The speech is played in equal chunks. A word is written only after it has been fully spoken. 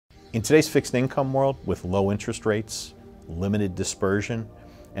In today's fixed income world, with low interest rates, limited dispersion,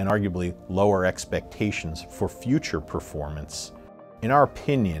 and arguably lower expectations for future performance, in our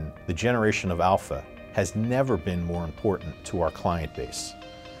opinion, the generation of alpha has never been more important to our client base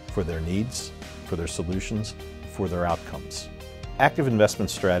for their needs, for their solutions, for their outcomes. Active investment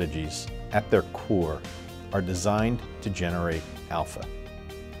strategies, at their core, are designed to generate alpha.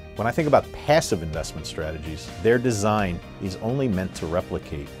 When I think about passive investment strategies, their design is only meant to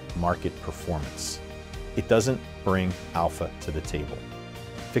replicate market performance. It doesn't bring alpha to the table.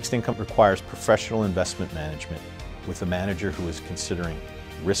 Fixed income requires professional investment management with a manager who is considering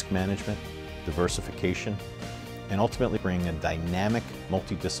risk management, diversification, and ultimately bring a dynamic,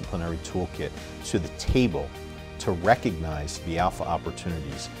 multidisciplinary toolkit to the table to recognize the alpha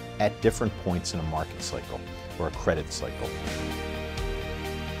opportunities at different points in a market cycle or a credit cycle.